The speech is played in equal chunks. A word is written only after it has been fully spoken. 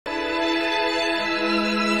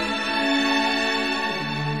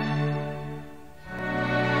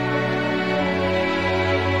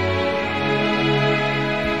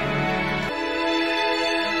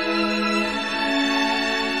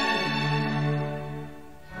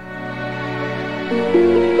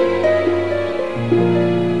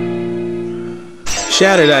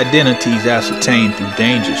Shattered identities ascertained through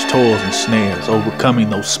dangers, toils, and snares, overcoming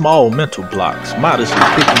those small mental blocks, modestly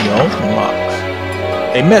picking your own locks.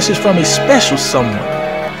 A message from a special someone,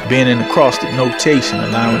 being an acrostic notation,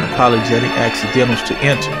 allowing apologetic accidentals to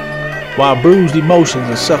enter, while bruised emotions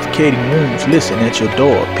and suffocating wounds listen at your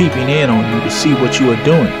door, peeping in on you to see what you are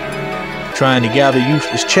doing, trying to gather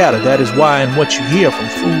useless chatter. That is why and what you hear from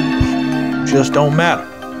fools just don't matter.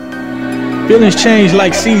 Feelings change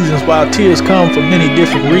like seasons while tears come for many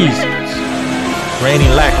different reasons.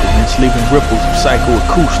 Raining lacriments leaving ripples of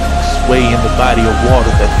psychoacoustics way in the body of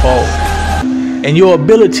water that falls. And your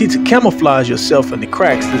ability to camouflage yourself in the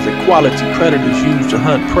cracks is a quality predators use to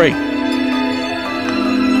hunt prey.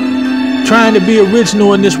 Trying to be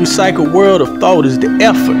original in this recycled world of thought is the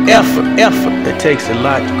effort that takes a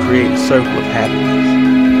lot to create a circle of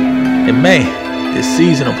happiness. And man, this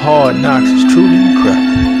season of hard knocks is truly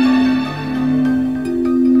incredible.